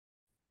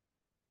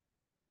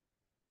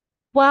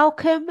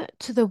Welcome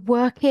to the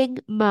Working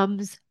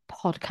Mums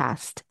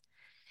podcast.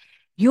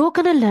 You're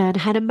going to learn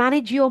how to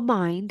manage your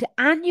mind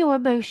and your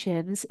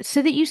emotions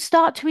so that you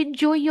start to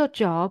enjoy your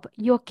job,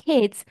 your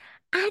kids,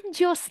 and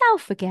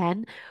yourself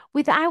again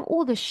without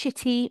all the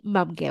shitty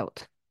mum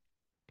guilt.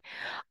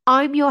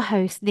 I'm your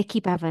host,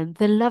 Nikki Bevan,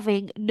 the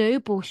loving, no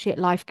bullshit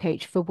life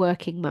coach for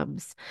working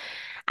mums.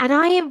 And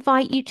I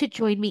invite you to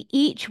join me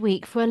each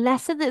week for a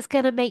lesson that's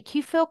going to make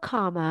you feel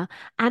calmer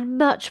and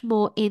much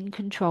more in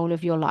control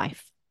of your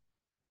life.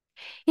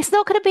 It's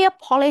not going to be a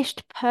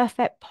polished,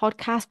 perfect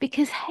podcast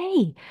because,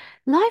 hey,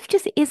 life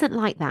just isn't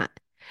like that.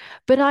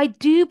 But I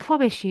do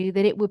promise you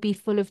that it will be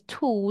full of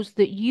tools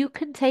that you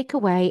can take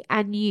away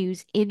and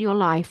use in your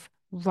life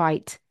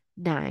right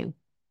now.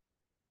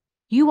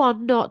 You are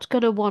not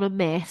going to want to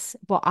miss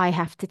what I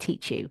have to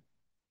teach you.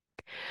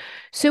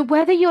 So,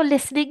 whether you're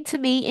listening to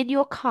me in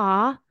your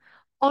car,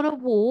 on a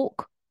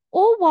walk,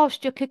 or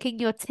whilst you're cooking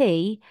your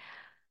tea,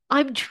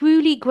 I'm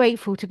truly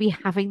grateful to be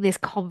having this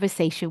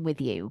conversation with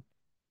you.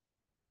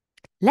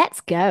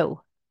 Let's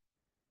go.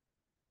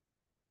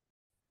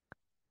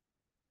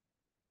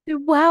 So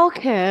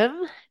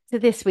welcome to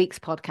this week's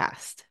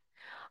podcast.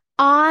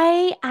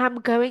 I am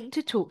going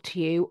to talk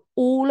to you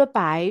all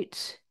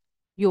about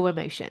your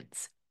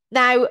emotions.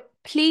 Now,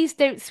 please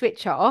don't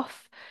switch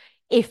off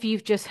if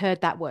you've just heard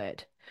that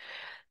word.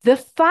 The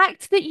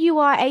fact that you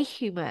are a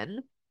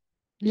human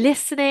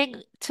listening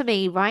to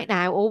me right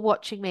now or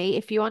watching me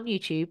if you're on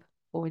YouTube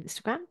or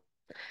Instagram,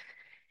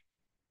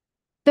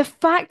 the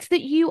fact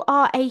that you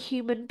are a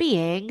human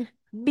being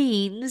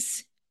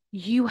means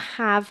you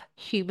have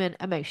human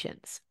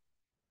emotions.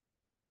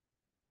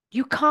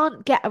 You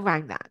can't get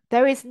around that.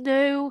 There is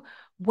no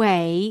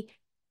way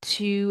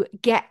to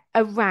get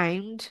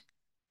around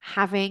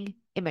having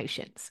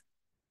emotions.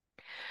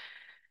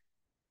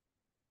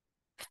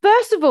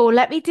 First of all,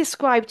 let me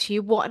describe to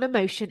you what an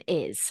emotion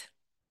is.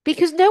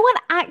 Because no one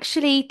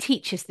actually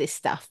teaches this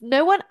stuff.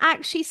 No one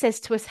actually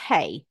says to us,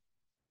 hey,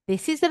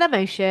 this is an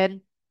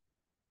emotion.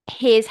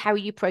 Here's how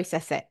you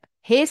process it.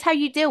 Here's how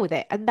you deal with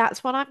it. And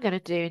that's what I'm going to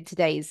do in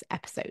today's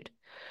episode.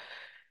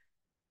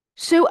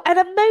 So, an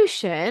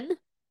emotion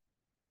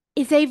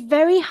is a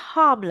very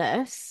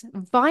harmless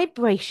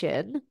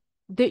vibration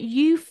that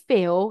you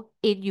feel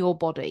in your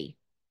body.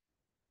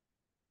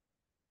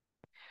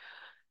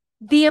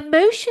 The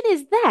emotion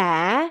is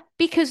there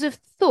because of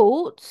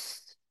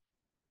thoughts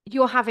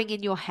you're having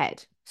in your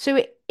head.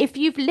 So if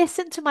you've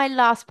listened to my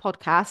last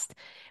podcast,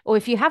 or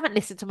if you haven't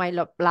listened to my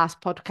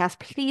last podcast,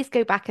 please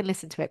go back and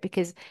listen to it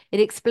because it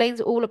explains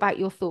all about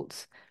your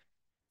thoughts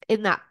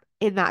in that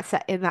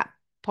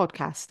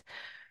podcast.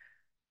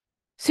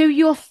 So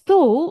your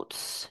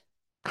thoughts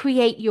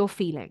create your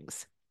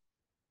feelings.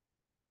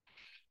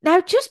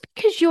 Now, just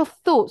because your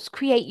thoughts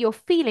create your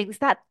feelings,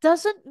 that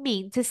doesn't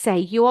mean to say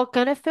you are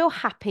going to feel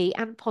happy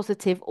and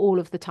positive all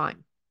of the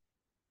time.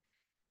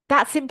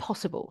 That's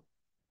impossible.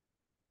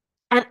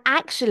 And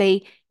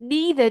actually,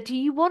 neither do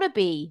you want to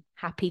be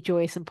happy,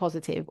 joyous, and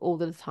positive all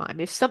the time.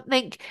 If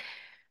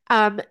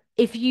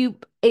you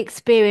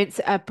experience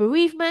a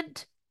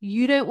bereavement,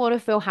 you don't want to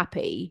feel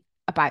happy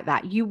about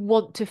that. You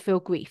want to feel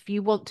grief.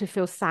 You want to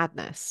feel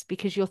sadness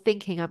because you're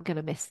thinking, I'm going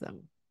to miss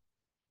them.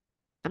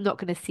 I'm not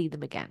going to see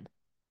them again.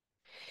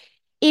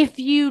 If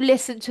you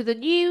listen to the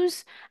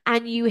news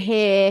and you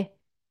hear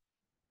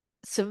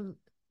some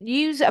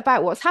news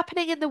about what's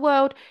happening in the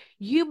world,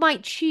 you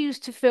might choose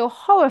to feel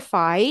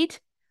horrified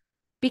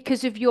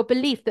because of your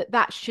belief that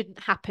that shouldn't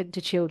happen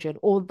to children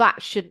or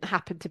that shouldn't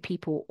happen to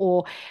people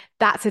or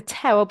that's a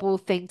terrible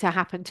thing to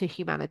happen to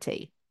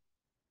humanity.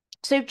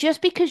 So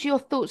just because your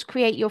thoughts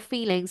create your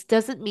feelings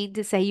doesn't mean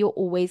to say you're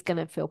always going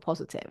to feel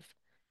positive.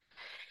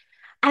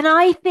 And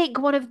I think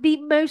one of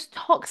the most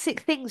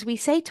toxic things we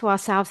say to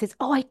ourselves is,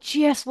 oh, I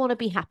just want to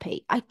be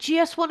happy. I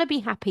just want to be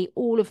happy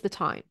all of the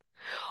time.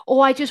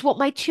 Or I just want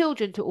my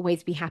children to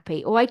always be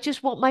happy. Or I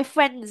just want my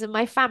friends and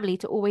my family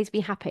to always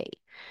be happy.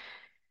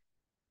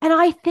 And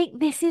I think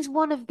this is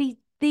one of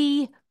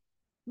the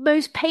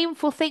most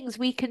painful things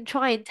we can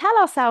try and tell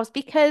ourselves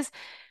because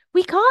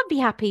we can't be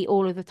happy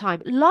all of the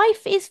time.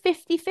 Life is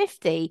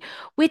 50-50.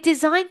 We're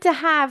designed to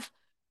have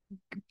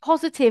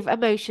positive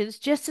emotions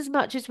just as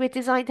much as we're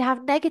designed to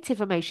have negative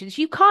emotions.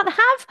 You can't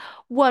have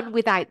one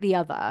without the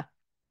other.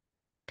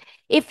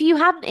 If you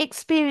hadn't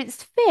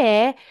experienced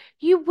fear,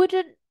 you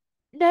wouldn't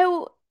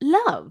know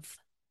love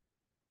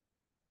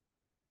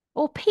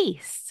or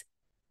peace.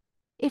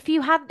 If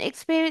you hadn't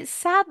experienced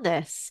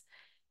sadness,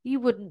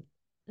 you wouldn't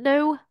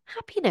know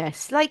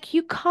happiness.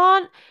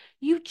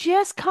 You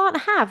just can't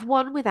have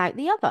one without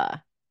the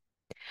other.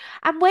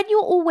 And when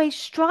you're always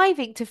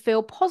striving to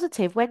feel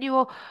positive,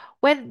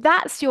 when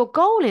that's your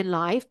goal in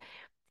life,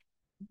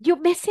 you're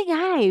missing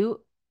out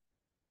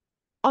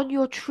on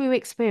your true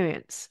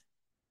experience.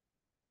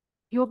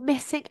 You're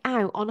missing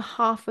out on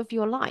half of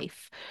your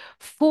life,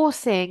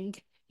 forcing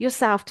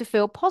yourself to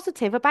feel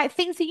positive about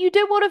things that you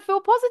don't want to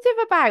feel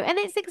positive about, and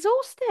it's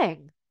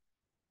exhausting.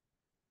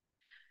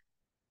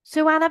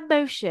 So, an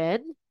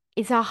emotion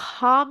is a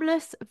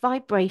harmless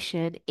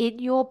vibration in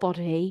your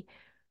body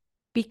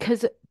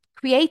because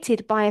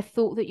created by a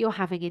thought that you're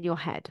having in your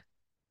head.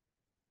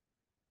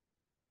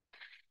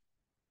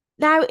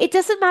 Now, it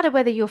doesn't matter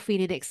whether you're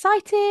feeling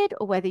excited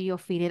or whether you're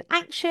feeling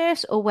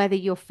anxious or whether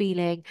you're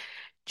feeling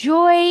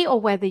joy or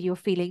whether you're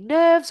feeling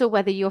nerves or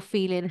whether you're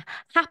feeling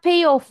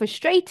happy or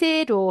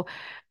frustrated or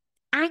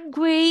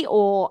angry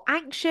or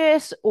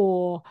anxious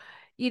or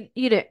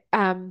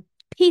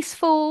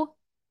peaceful.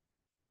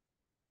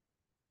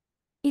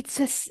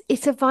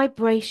 It's a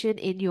vibration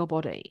in your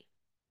body.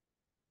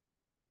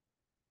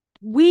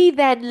 We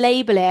then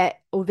label it,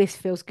 oh, this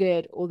feels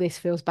good or this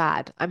feels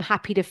bad. I'm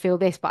happy to feel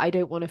this, but I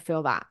don't want to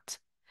feel that.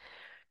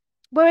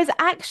 Whereas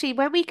actually,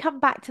 when we come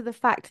back to the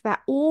fact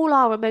that all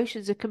our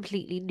emotions are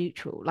completely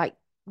neutral, like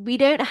we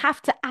don't have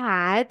to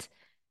add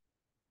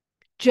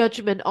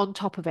judgment on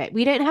top of it.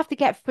 We don't have to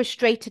get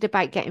frustrated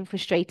about getting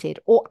frustrated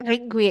or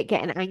angry at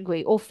getting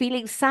angry or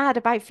feeling sad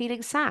about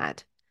feeling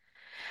sad.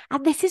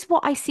 And this is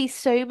what I see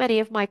so many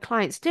of my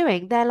clients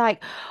doing. They're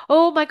like,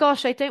 oh my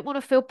gosh, I don't want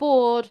to feel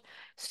bored.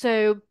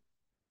 So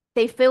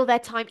they fill their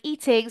time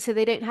eating so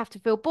they don't have to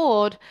feel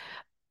bored.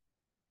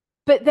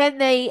 But then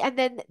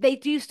they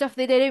do stuff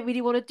that they don't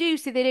really want to do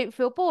so they don't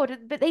feel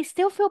bored, but they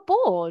still feel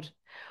bored.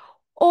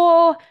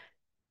 Or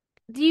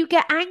do you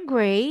get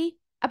angry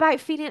about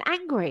feeling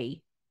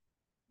angry,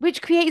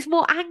 which creates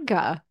more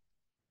anger?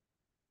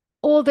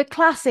 Or the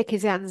classic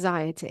is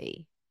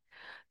anxiety.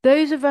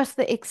 Those of us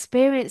that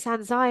experience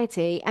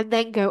anxiety and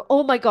then go,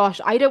 oh my gosh,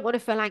 I don't want to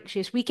feel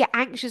anxious. We get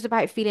anxious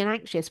about feeling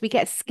anxious. We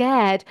get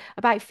scared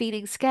about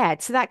feeling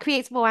scared. So that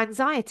creates more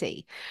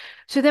anxiety.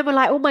 So then we're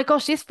like, oh my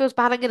gosh, this feels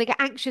bad. I'm going to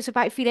get anxious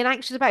about feeling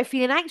anxious about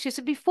feeling anxious.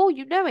 And before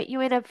you know it,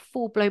 you're in a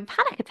full-blown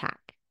panic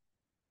attack.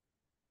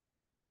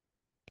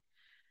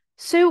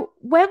 So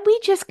when we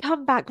just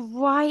come back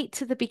right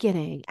to the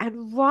beginning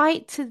and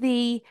right to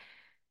the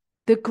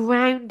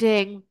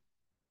grounding,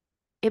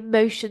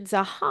 emotions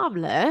are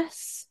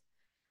harmless,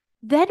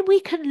 then we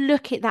can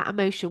look at that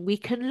emotion. We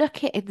can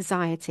look at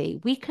anxiety.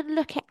 We can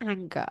look at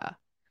anger.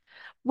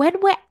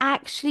 When we're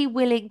actually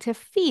willing to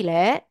feel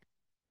it,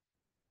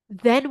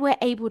 then we're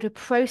able to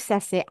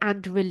process it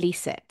and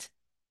release it.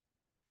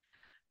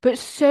 But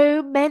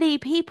so many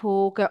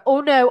people go,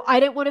 oh no, I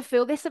don't want to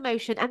feel this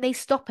emotion. And they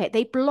stop it,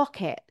 they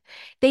block it,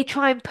 they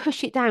try and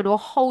push it down or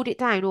hold it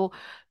down or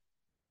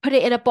put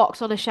it in a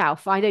box on a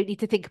shelf. I don't need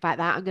to think about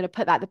that. I'm going to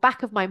put that at the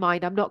back of my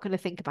mind. I'm not going to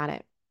think about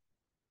it.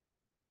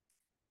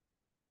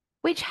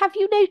 Which, have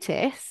you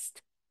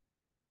noticed,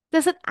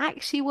 doesn't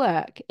actually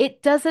work.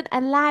 It doesn't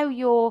allow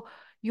your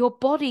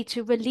body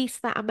to release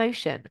that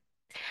emotion.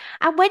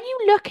 And when you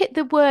look at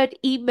the word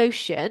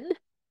emotion,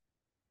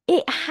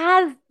 it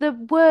has the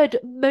word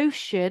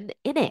motion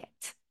in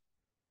it.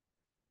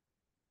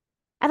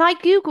 And I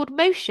Googled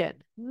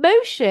motion.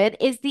 Motion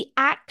is the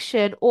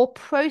action or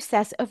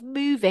process of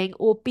moving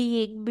or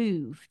being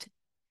moved.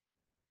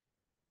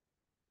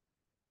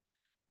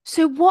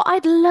 So, what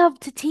I'd love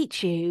to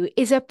teach you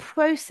is a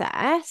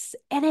process,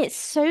 and it's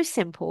so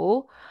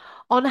simple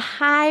on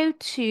how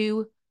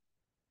to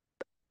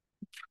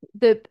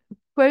the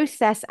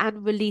process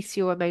and release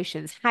your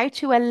emotions, how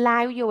to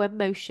allow your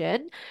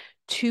emotion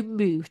to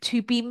move,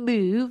 to be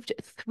moved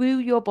through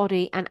your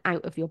body and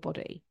out of your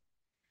body.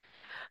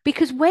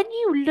 Because when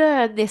you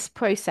learn this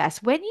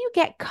process, when you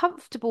get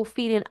comfortable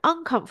feeling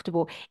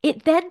uncomfortable,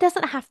 it then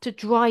doesn't have to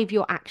drive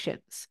your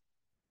actions.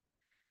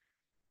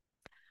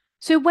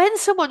 So when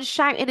someone's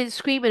shouting and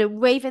screaming and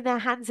waving their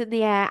hands in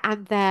the air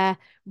and their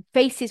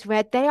face is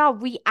red, they are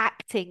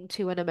reacting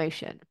to an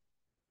emotion.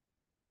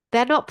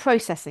 They're not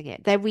processing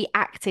it, they're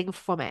reacting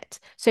from it.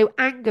 So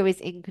anger is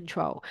in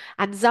control,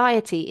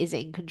 anxiety is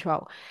in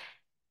control.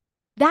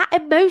 That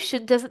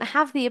emotion doesn't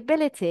have the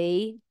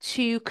ability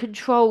to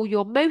control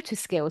your motor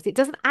skills. It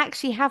doesn't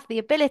actually have the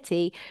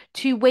ability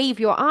to wave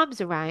your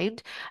arms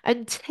around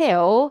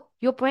until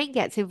your brain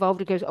gets involved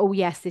and goes, oh,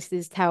 yes, this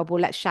is terrible.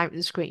 Let's shout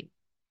and scream.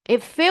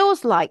 It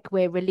feels like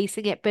we're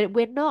releasing it, but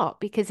we're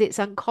not because it's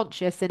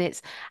unconscious and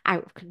it's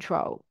out of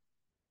control.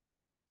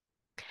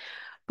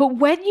 But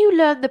when you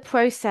learn the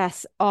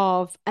process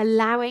of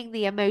allowing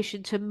the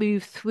emotion to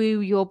move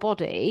through your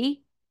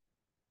body,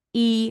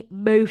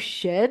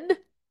 emotion,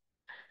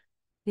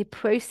 the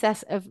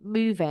process of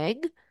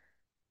moving,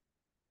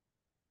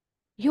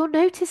 you'll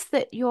notice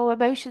that your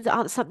emotions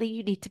aren't something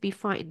you need to be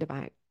frightened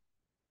about.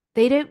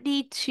 They don't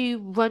need to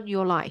run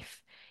your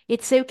life.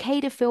 It's okay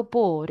to feel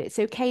bored. It's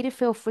okay to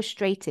feel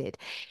frustrated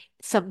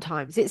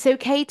sometimes. It's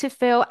okay to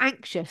feel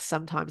anxious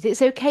sometimes.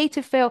 It's okay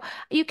to feel,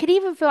 you can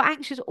even feel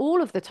anxious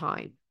all of the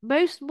time.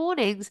 Most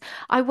mornings,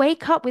 I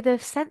wake up with a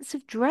sense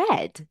of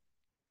dread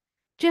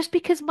just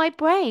because my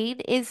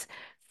brain is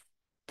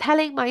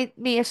telling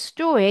me a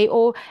story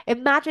or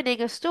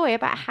imagining a story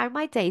about how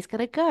my day's going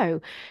to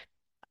go.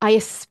 I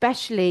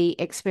especially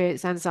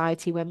experienced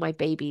anxiety when my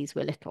babies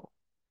were little.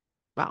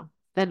 Well,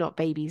 they're not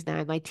babies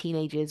now. My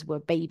teenagers were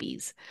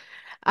babies.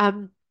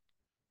 Um,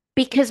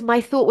 because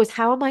my thought was,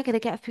 how am I going to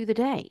get through the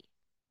day?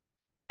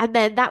 And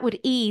then that would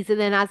ease. And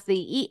then as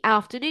the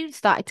afternoon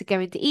started to go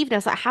into evening, I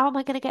was like, how am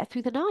I going to get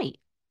through the night?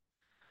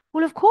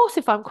 Well, of course,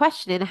 if I'm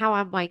questioning how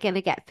am I going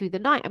to get through the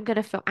night, I'm going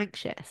to feel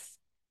anxious.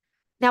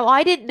 Now,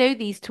 I didn't know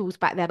these tools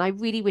back then. I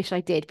really wish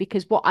I did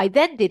because what I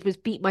then did was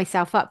beat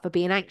myself up for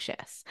being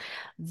anxious.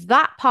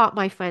 That part,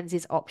 my friends,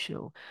 is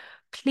optional.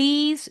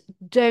 Please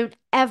don't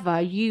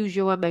ever use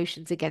your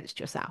emotions against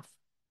yourself.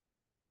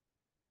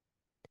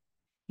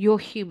 You're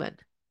human.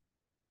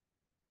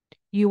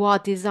 You are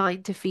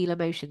designed to feel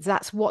emotions.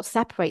 That's what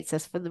separates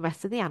us from the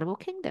rest of the animal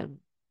kingdom.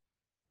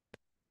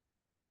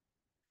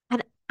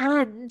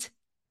 And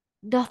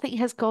nothing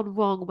has gone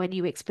wrong when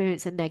you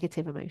experience a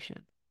negative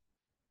emotion.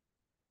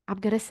 I'm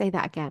going to say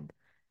that again.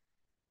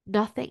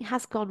 Nothing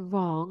has gone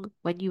wrong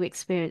when you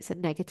experience a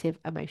negative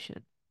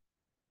emotion.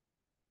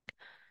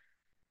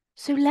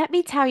 So let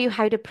me tell you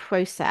how to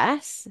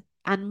process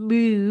and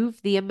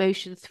move the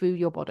emotion through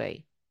your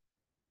body.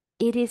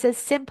 It is as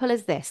simple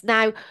as this.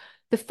 Now,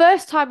 the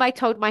first time I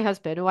told my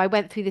husband, or I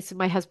went through this with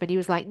my husband, he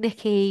was like,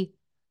 Nikki,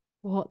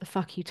 what the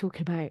fuck are you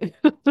talking about?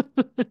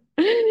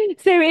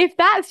 So if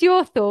that's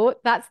your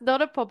thought, that's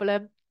not a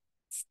problem.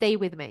 Stay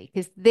with me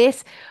because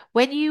this,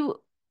 when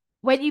you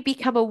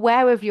become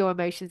aware of your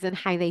emotions and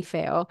how they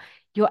feel,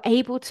 you're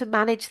able to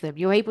manage them,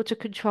 you're able to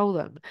control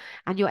them,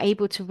 and you're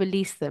able to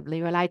release them.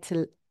 You're allowed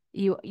to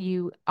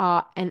you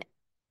are and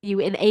you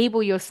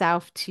enable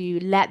yourself to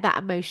let that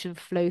emotion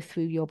flow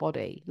through your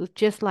body,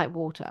 just like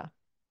water.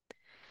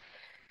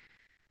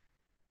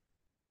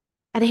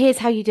 And here's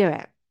how you do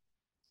it.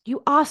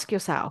 You ask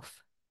yourself,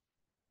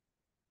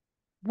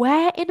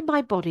 where in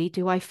my body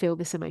do I feel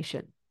this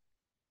emotion?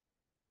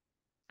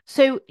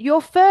 So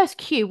your first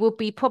cue will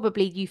be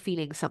probably you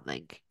feeling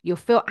something. You'll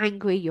feel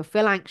angry, you'll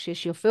feel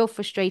anxious, you'll feel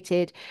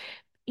frustrated.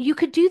 You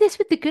could do this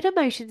with the good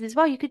emotions as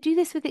well. You could do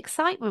this with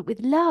excitement, with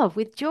love,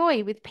 with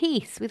joy, with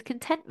peace, with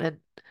contentment.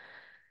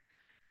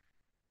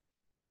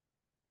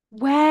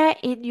 Where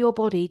in your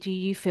body do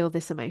you feel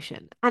this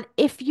emotion? And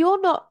if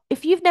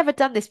you've never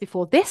done this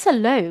before, this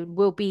alone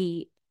will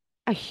be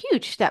a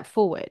huge step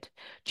forward.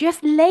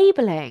 Just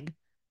labeling,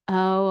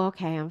 oh,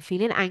 okay, I'm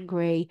feeling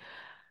angry.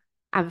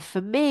 And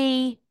for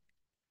me,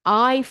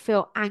 I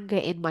feel anger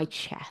in my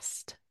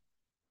chest.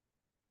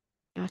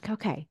 You're like,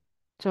 okay,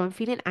 so I'm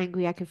feeling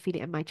angry. I can feel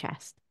it in my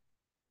chest.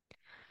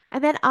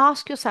 And then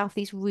ask yourself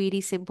these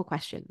really simple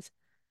questions.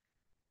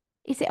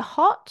 Is it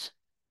hot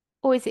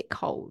or is it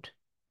cold?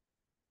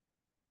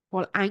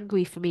 Well,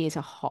 angry for me is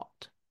a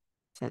hot.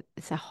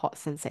 It's a hot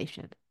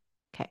sensation.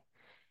 Okay.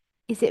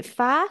 Is it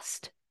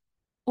fast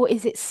or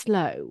is it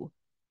slow?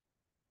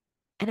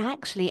 And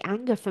actually,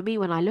 anger for me,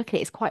 when I look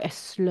at it, is quite a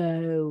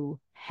slow,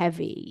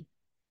 heavy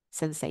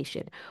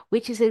sensation,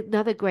 which is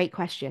another great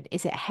question.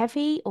 Is it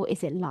heavy or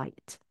is it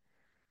light?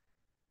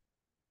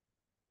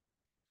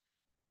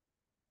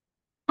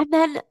 And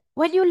then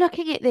when you're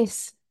looking at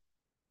this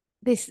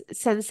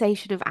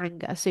sensation of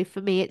anger, so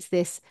for me, it's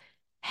this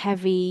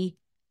heavy,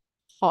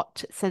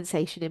 hot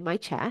sensation in my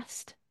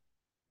chest.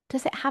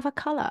 Does it have a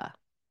color?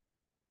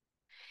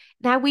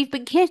 Now, we've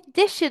been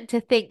conditioned to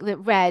think that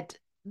red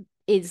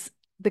is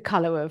the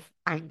color of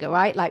anger,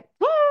 right? Like,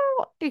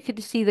 you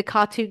can see the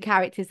cartoon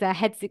characters, their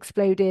heads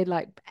exploded,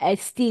 like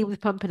steam's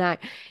pumping out.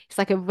 It's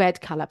like a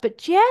red color. But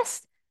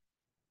just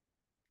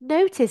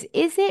notice,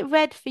 is it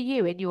red for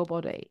you in your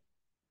body?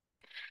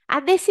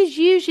 And this is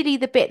usually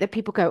the bit that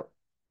people go,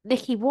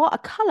 Nikki, what a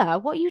color?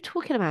 What are you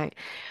talking about?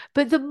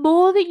 But the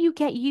more that you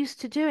get used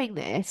to doing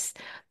this,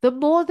 the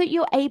more that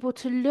you're able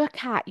to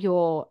look at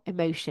your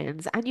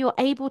emotions and you're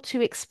able to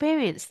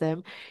experience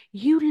them,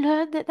 you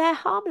learn that they're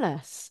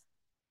harmless.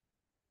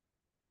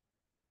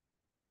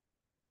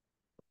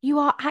 You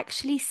are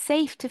actually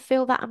safe to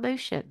feel that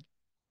emotion.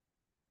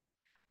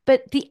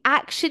 But the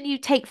action you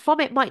take from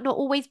it might not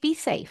always be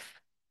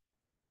safe,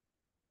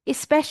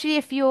 especially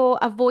if you're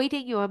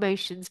avoiding your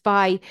emotions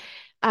by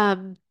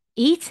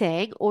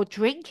eating or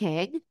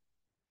drinking.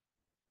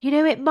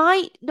 It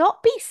might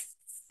not be,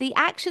 the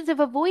actions of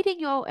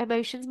avoiding your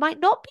emotions might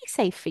not be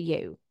safe for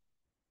you.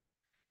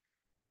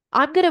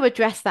 I'm going to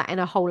address that in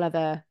a whole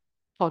other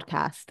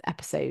podcast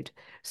episode.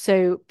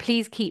 So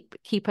please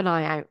keep an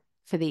eye out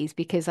for these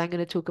because I'm going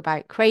to talk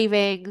about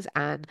cravings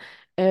and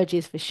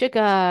urges for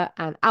sugar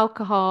and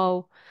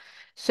alcohol.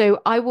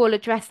 So I will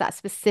address that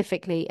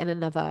specifically in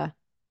another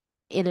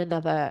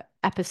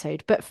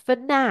episode. But for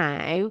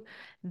now,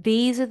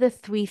 these are the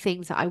three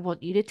things that I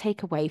want you to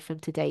take away from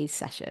today's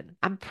session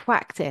and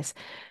practice.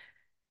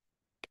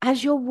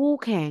 As you're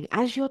walking,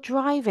 as you're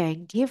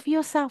driving, give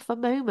yourself a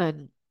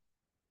moment.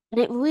 And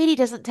it really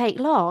doesn't take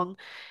long.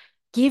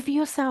 Give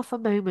yourself a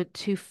moment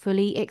to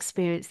fully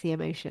experience the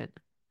emotion,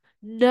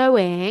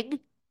 knowing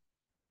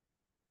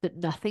that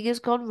nothing has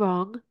gone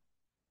wrong,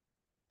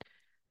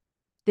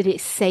 that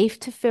it's safe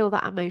to feel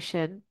that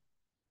emotion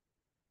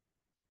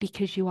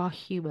because you are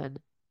human.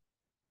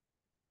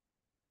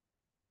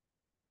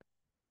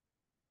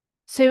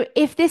 So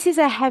if this is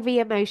a heavy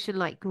emotion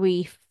like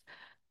grief,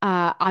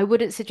 I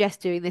wouldn't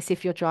suggest doing this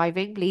if you're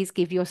driving. Please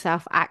give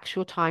yourself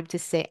actual time to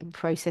sit and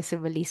process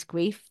and release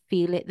grief.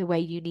 Feel it the way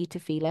you need to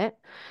feel it.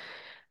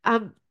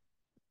 Um,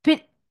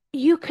 but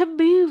you can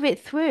move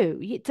it through.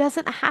 It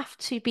doesn't have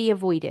to be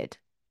avoided.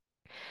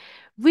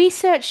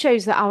 Research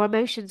shows that our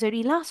emotions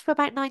only last for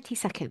about 90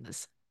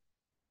 seconds.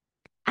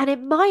 And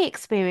in my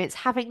experience,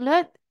 having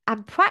learned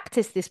and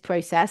practiced this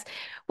process,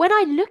 when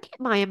I look at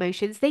my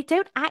emotions, they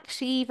don't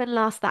actually even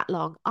last that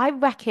long. I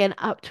reckon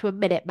up to a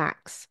minute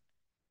max.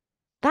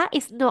 That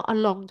is not a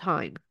long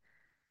time.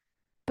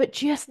 But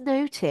just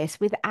notice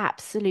with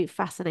absolute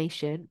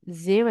fascination,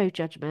 zero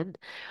judgment,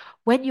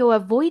 when you're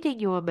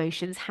avoiding your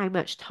emotions, how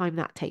much time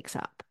that takes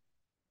up.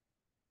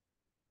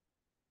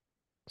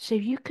 So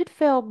you could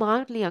feel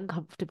mildly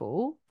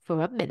uncomfortable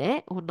for a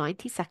minute or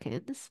 90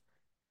 seconds,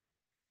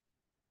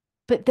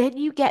 but then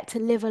you get to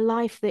live a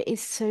life that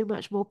is so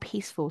much more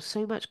peaceful,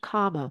 so much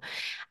calmer.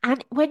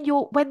 And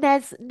when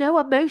there's no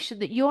emotion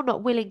that you're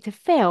not willing to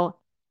feel,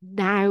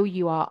 now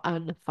you are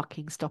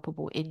unfucking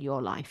stoppable in your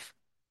life.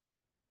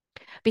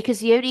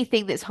 Because the only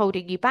thing that's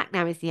holding you back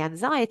now is the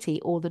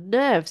anxiety or the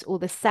nerves or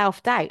the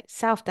self-doubt.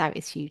 Self-doubt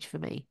is huge for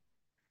me.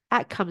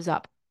 That comes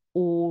up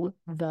all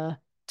the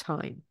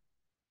time.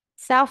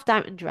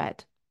 Self-doubt and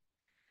dread.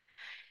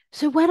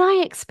 So when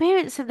I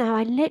experience them now,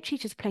 I literally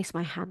just place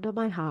my hand on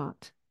my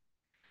heart.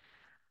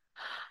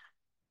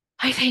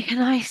 I take a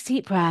nice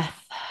deep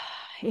breath.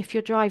 If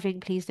you're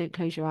driving, please don't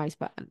close your eyes,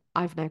 but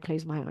I've now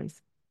closed my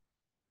eyes.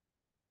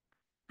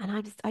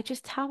 And I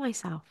just tell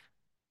myself,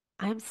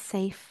 I am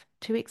safe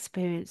to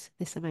experience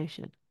this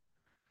emotion.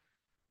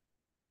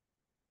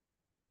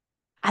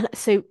 And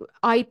so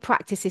I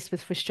practice this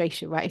with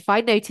frustration, right? If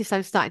I notice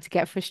I'm starting to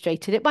get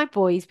frustrated at my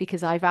boys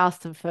because I've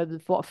asked them for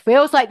what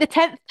feels like the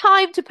 10th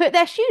time to put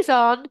their shoes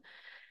on,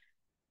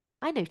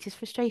 I notice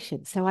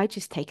frustration. So I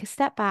just take a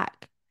step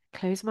back,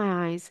 close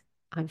my eyes.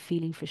 I'm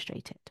feeling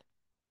frustrated.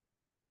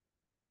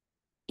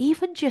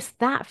 Even just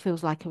that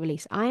feels like a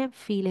release. I am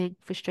feeling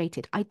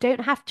frustrated. I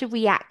don't have to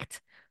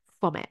react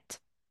from it.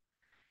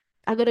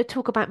 I'm going to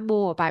talk about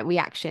more about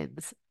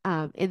reactions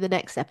in the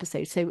next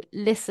episode. So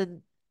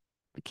listen,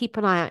 keep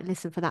an eye out and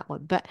listen for that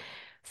one. But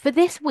for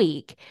this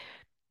week,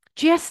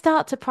 just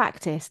start to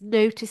practice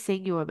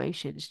noticing your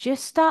emotions.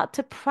 Just start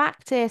to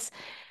practice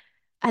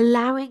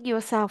allowing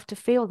yourself to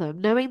feel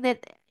them, knowing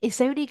that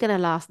it's only going to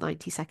last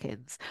 90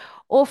 seconds.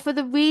 Or for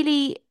the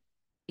really,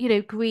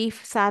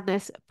 grief,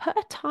 sadness, put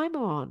a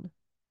timer on.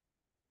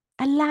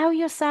 Allow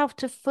yourself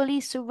to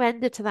fully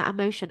surrender to that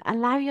emotion.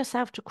 Allow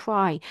yourself to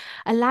cry.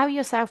 Allow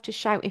yourself to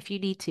shout if you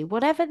need to.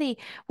 Whatever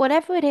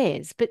it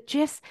is, but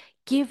just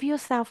give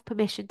yourself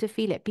permission to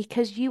feel it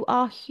because you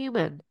are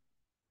human.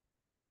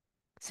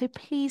 So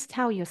please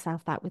tell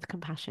yourself that with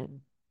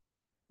compassion.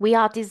 We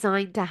are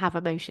designed to have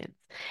emotions.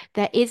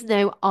 There is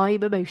no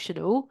I'm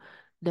emotional.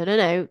 No, no,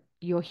 no.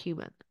 You're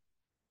human.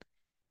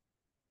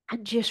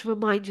 And just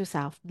remind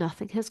yourself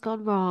nothing has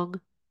gone wrong.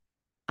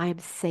 I am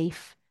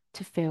safe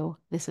to feel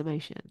this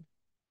emotion.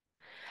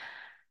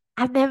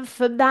 And then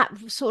from that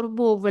sort of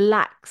more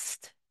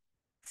relaxed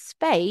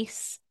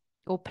space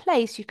or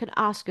place, you can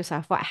ask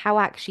yourself, right, how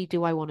actually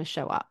do I want to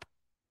show up?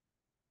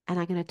 And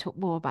I'm going to talk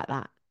more about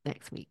that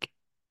next week.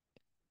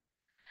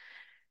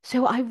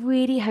 So I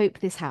really hope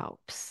this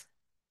helps.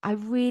 I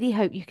really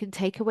hope you can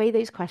take away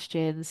those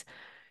questions,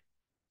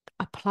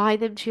 apply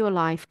them to your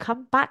life,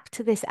 come back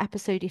to this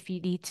episode if you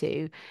need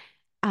to,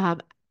 um,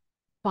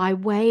 by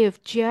way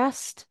of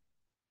just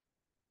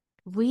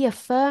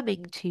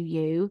reaffirming to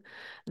you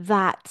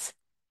that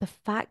the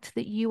fact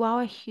that you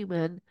are a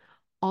human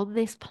on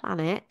this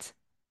planet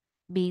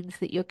means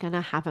that you're going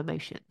to have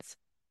emotions.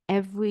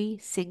 Every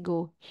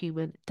single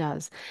human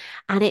does.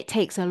 And it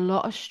takes a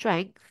lot of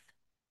strength.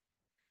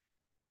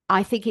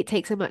 I think it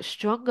takes a much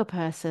stronger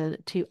person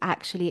to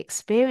actually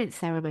experience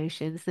their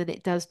emotions than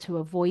it does to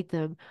avoid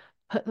them,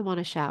 put them on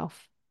a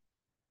shelf,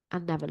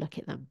 and never look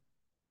at them.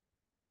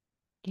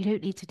 You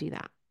don't need to do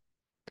that.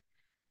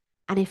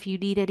 And if you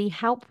need any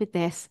help with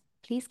this,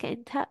 please get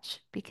in touch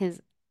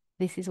because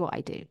this is what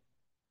I do.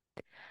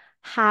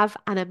 Have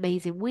an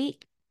amazing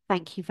week.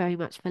 Thank you very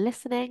much for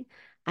listening,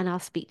 and I'll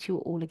speak to you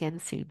all again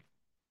soon.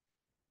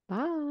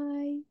 Bye.